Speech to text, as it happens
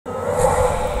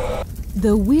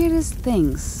The weirdest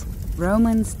things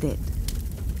Romans did.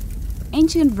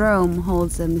 Ancient Rome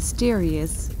holds a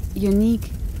mysterious,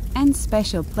 unique, and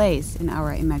special place in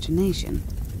our imagination.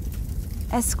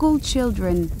 As school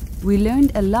children, we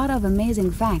learned a lot of amazing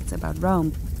facts about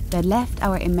Rome that left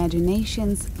our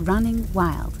imaginations running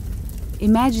wild,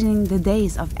 imagining the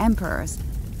days of emperors,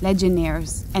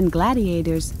 legionnaires, and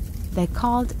gladiators that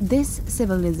called this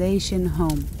civilization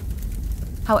home.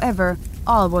 However,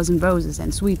 all wasn't roses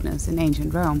and sweetness in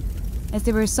ancient Rome, as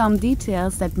there were some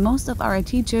details that most of our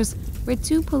teachers were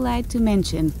too polite to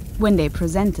mention when they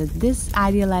presented this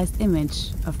idealized image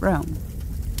of Rome.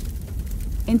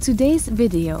 In today's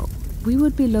video, we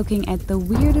would be looking at the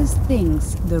weirdest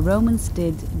things the Romans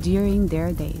did during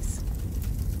their days.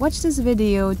 Watch this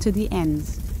video to the end,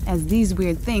 as these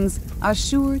weird things are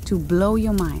sure to blow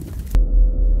your mind.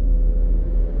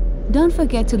 Don't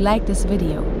forget to like this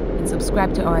video and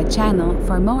subscribe to our channel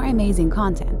for more amazing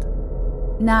content.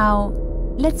 Now,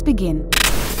 let's begin.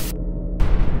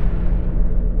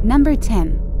 Number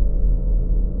 10.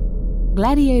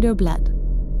 Gladiator Blood.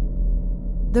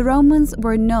 The Romans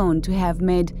were known to have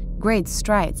made great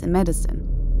strides in medicine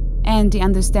and the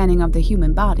understanding of the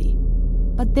human body,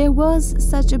 but there was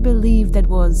such a belief that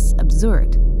was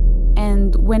absurd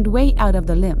and went way out of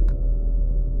the limb.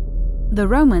 The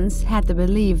Romans had the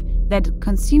belief that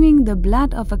consuming the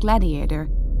blood of a gladiator,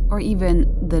 or even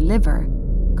the liver,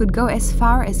 could go as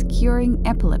far as curing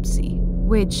epilepsy,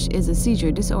 which is a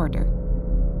seizure disorder.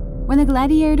 When a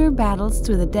gladiator battles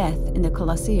to the death in the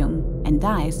Colosseum and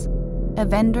dies, a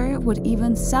vendor would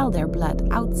even sell their blood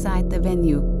outside the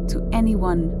venue to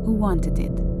anyone who wanted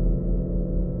it.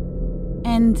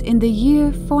 And in the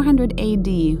year 400 AD,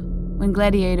 when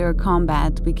gladiator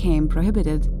combat became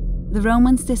prohibited, the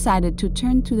Romans decided to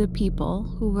turn to the people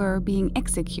who were being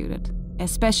executed,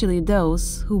 especially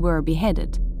those who were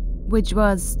beheaded, which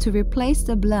was to replace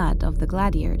the blood of the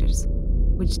gladiators,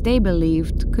 which they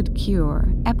believed could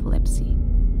cure epilepsy.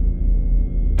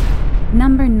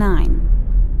 Number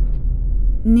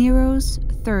 9. Nero's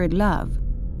third love.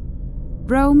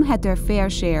 Rome had their fair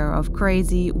share of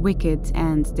crazy, wicked,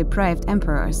 and depraved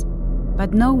emperors,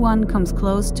 but no one comes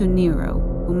close to Nero,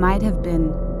 who might have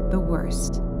been the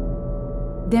worst.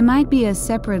 There might be a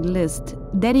separate list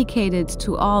dedicated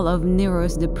to all of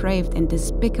Nero's depraved and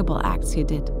despicable acts he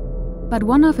did, but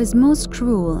one of his most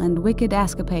cruel and wicked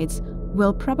escapades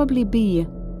will probably be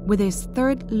with his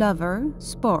third lover,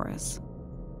 Sporus.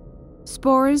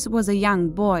 Sporus was a young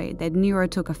boy that Nero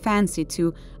took a fancy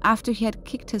to after he had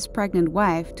kicked his pregnant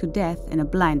wife to death in a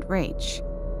blind rage.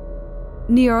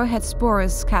 Nero had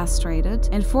Sporus castrated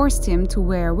and forced him to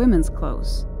wear women's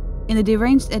clothes, in a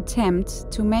deranged attempt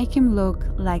to make him look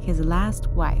like his last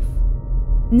wife.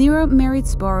 Nero married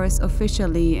Sporus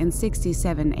officially in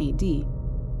 67 AD,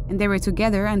 and they were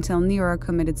together until Nero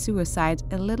committed suicide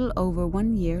a little over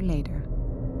 1 year later.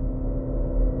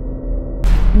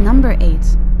 Number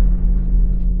 8.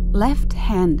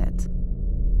 Left-handed.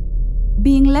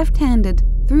 Being left-handed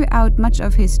throughout much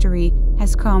of history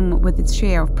has come with its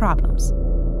share of problems,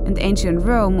 and ancient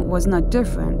Rome was not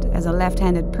different, as a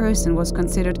left-handed person was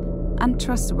considered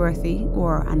untrustworthy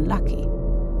or unlucky.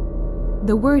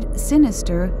 The word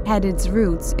sinister had its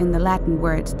roots in the Latin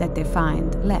word that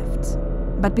defined left,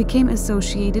 but became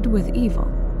associated with evil.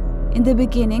 In the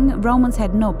beginning, Romans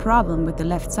had no problem with the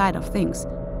left side of things,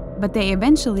 but they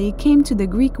eventually came to the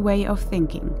Greek way of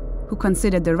thinking, who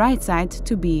considered the right side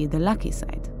to be the lucky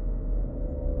side.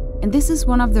 And this is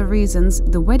one of the reasons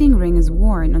the wedding ring is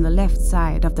worn on the left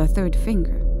side of the third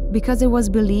finger, because it was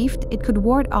believed it could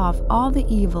ward off all the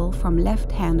evil from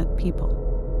left-handed people.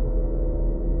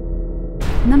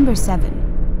 Number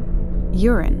 7.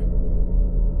 Urine.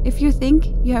 If you think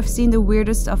you have seen the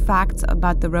weirdest of facts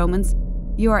about the Romans,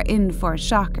 you are in for a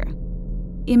shocker.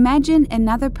 Imagine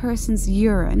another person's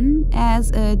urine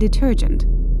as a detergent.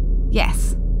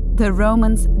 Yes, the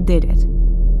Romans did it.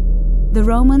 The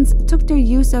Romans took their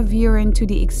use of urine to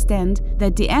the extent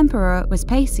that the Emperor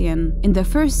Vespasian, in the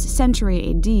 1st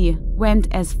century AD, went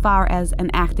as far as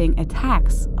enacting a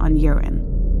tax on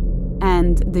urine.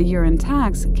 And the urine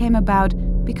tax came about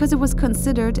because it was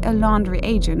considered a laundry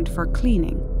agent for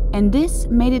cleaning, and this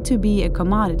made it to be a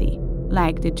commodity,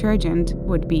 like detergent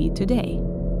would be today.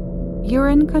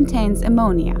 Urine contains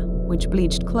ammonia, which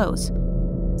bleached clothes,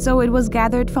 so it was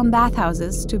gathered from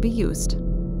bathhouses to be used,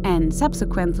 and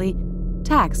subsequently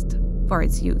taxed for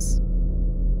its use.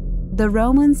 The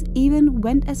Romans even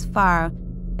went as far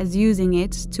as using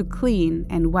it to clean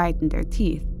and whiten their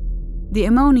teeth. The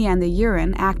ammonia in the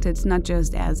urine acted not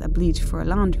just as a bleach for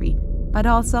laundry, but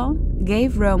also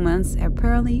gave Romans a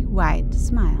pearly white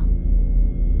smile.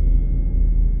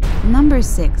 Number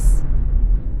 6.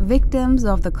 victims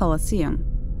of the Colosseum.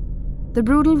 The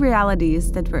brutal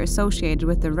realities that were associated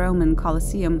with the Roman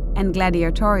Colosseum and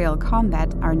gladiatorial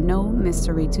combat are no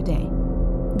mystery today.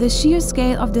 The sheer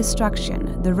scale of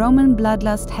destruction the Roman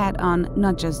bloodlust had on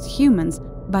not just humans,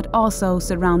 but also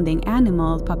surrounding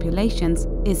animal populations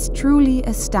is truly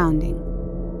astounding.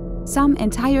 Some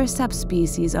entire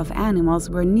subspecies of animals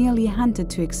were nearly hunted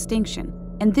to extinction,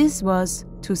 and this was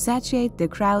to satiate the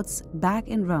crowds back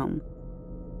in Rome.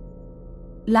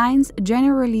 Lines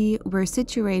generally were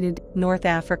situated in North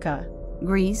Africa,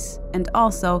 Greece, and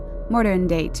also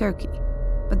modern-day Turkey,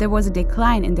 but there was a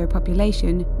decline in their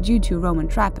population due to Roman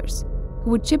trappers, who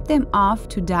would ship them off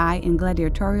to die in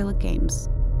gladiatorial games.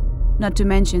 Not to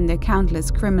mention the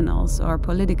countless criminals or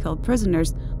political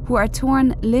prisoners who are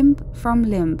torn limb from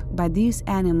limb by these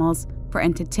animals for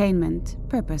entertainment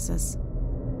purposes.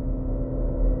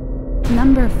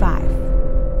 Number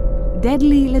 5.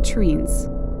 Deadly latrines.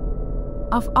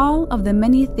 Of all of the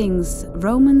many things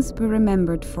Romans were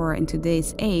remembered for in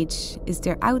today's age is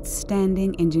their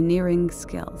outstanding engineering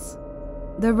skills.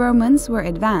 The Romans were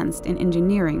advanced in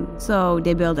engineering, so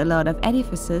they built a lot of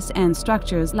edifices and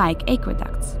structures like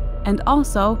aqueducts, and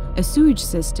also a sewage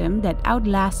system that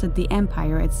outlasted the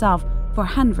empire itself for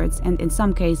hundreds and in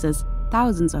some cases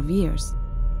thousands of years.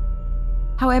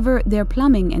 However, their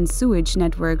plumbing and sewage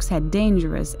networks had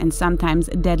dangerous and sometimes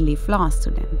deadly flaws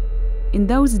to them. In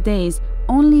those days,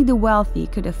 only the wealthy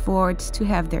could afford to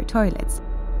have their toilets,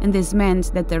 and this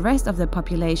meant that the rest of the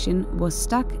population was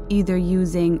stuck either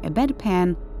using a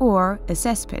bedpan or a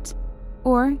cesspit,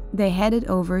 or they headed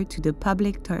over to the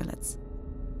public toilets.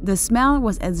 The smell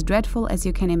was as dreadful as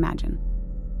you can imagine.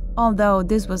 Although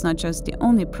this was not just the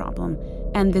only problem,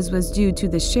 and this was due to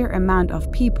the sheer amount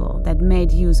of people that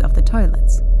made use of the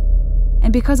toilets.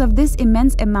 And because of this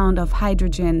immense amount of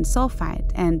hydrogen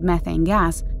sulfide and methane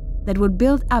gas that would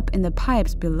build up in the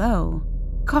pipes below,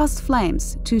 caused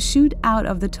flames to shoot out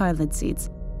of the toilet seats,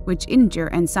 which injure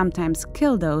and sometimes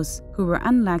kill those who were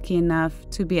unlucky enough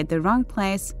to be at the wrong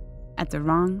place at the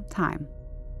wrong time.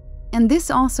 And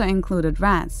this also included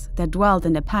rats that dwelled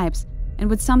in the pipes and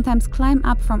would sometimes climb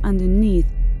up from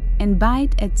underneath and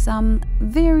bite at some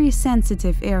very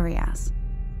sensitive areas.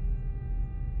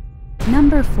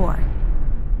 Number 4.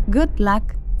 Good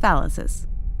luck phalluses.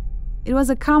 It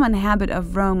was a common habit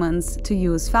of Romans to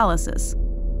use phalluses,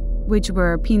 which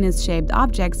were penis-shaped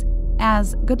objects,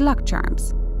 as good luck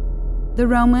charms. The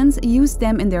Romans used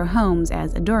them in their homes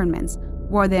as adornments,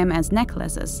 wore them as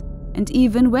necklaces, and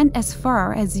even went as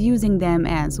far as using them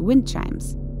as wind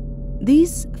chimes.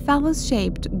 These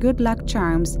phallus-shaped good luck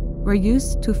charms were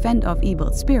used to fend off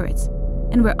evil spirits,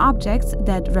 and were objects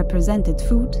that represented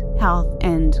food, health,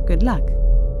 and good luck.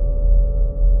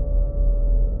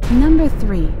 Number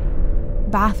 3.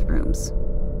 Bathrooms.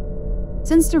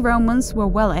 Since the Romans were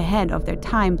well ahead of their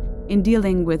time in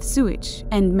dealing with sewage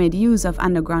and made use of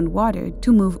underground water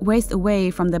to move waste away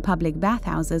from the public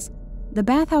bathhouses, the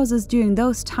bathhouses during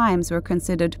those times were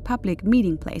considered public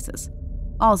meeting places,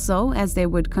 also as they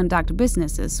would conduct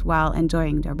businesses while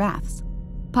enjoying their baths.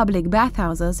 Public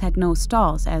bathhouses had no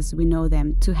stalls as we know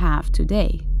them to have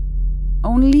today.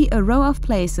 Only a row of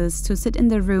places to sit in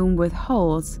the room with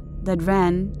holes that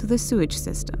ran to the sewage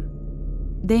system.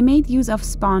 They made use of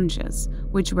sponges,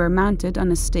 which were mounted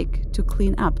on a stick to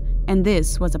clean up, and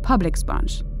this was a public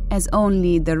sponge, as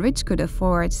only the rich could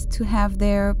afford to have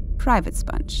their private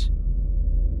sponge.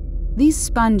 These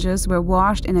sponges were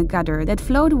washed in a gutter that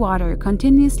flowed water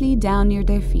continuously down near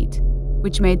their feet,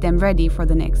 which made them ready for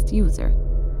the next user.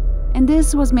 And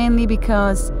this was mainly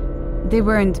because there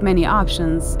weren't many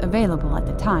options available at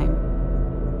the time.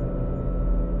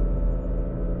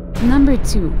 Number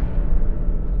 2.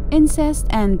 Incest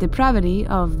and depravity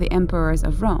of the emperors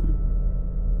of Rome.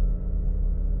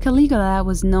 Caligula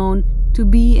was known to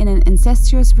be in an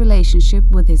incestuous relationship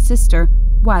with his sister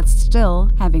whilst still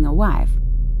having a wife.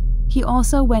 He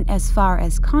also went as far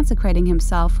as consecrating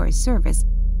himself for his service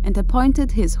and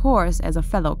appointed his horse as a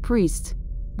fellow priest,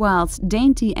 whilst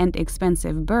dainty and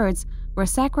expensive birds were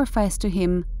sacrificed to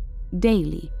him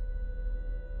daily.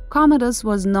 Commodus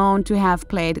was known to have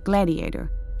played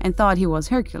Gladiator and thought he was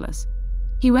Hercules.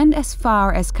 He went as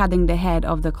far as cutting the head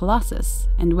of the Colossus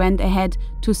and went ahead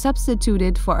to substitute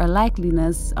it for a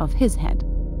likeness of his head.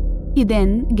 He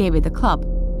then gave it a club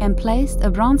and placed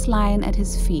a bronze lion at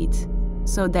his feet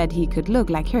so that he could look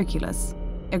like Hercules,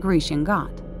 a Grecian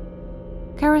god.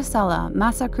 Caracalla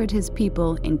massacred his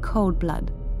people in cold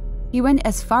blood. He went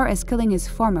as far as killing his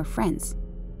former friends.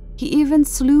 He even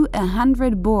slew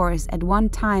 100 boars at one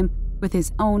time with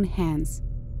his own hands.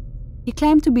 He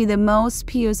claimed to be the most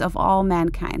pious of all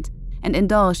mankind and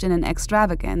indulged in an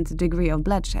extravagant degree of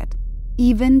bloodshed,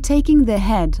 even taking the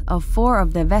head of 4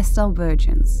 of the Vestal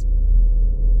virgins.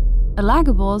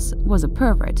 Elagabalus was a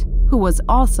pervert, who was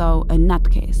also a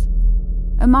nutcase.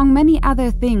 Among many other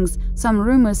things, some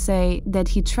rumors say that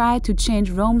he tried to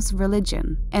change Rome's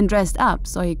religion and dressed up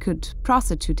so he could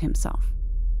prostitute himself.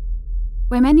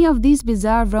 Why many of these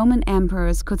bizarre Roman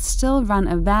emperors could still run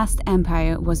a vast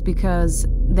empire was because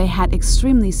they had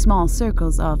extremely small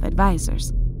circles of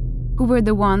advisors, who were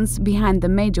the ones behind the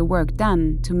major work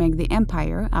done to make the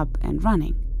empire up and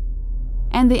running.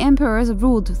 And the emperors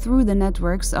ruled through the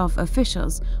networks of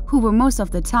officials who were most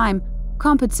of the time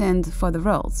competent for the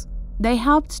roles. They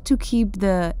helped to keep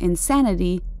the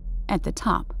insanity at the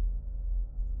top.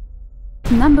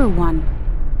 Number 1.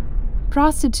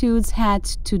 Prostitutes had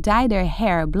to dye their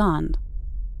hair blonde.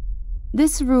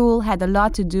 This rule had a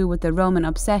lot to do with the Roman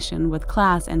obsession with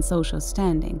class and social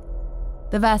standing.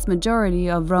 The vast majority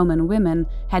of Roman women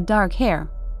had dark hair,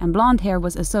 and blonde hair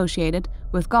was associated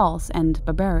with Gauls and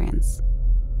barbarians.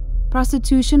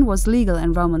 Prostitution was legal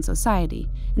in Roman society,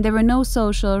 and there were no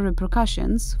social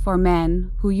repercussions for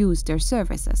men who used their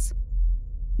services.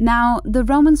 Now, the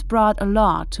Romans brought a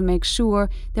law to make sure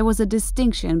there was a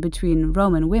distinction between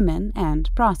Roman women and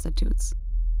prostitutes.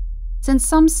 Since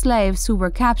some slaves who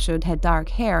were captured had dark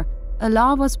hair, a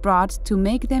law was brought to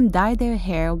make them dye their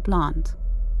hair blonde.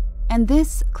 And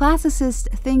this classicist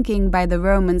thinking by the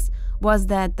Romans was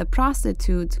that the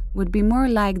prostitute would be more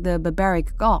like the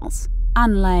barbaric Gauls,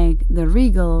 unlike the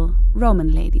regal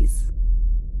Roman ladies.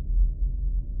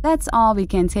 That's all we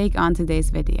can take on today's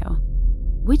video.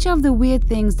 Which of the weird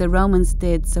things the Romans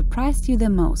did surprised you the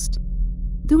most?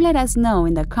 Do let us know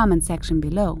in the comment section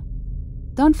below.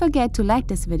 Don't forget to like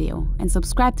this video and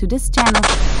subscribe to this channel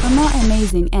for more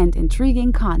amazing and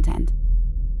intriguing content.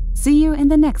 See you in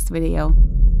the next video.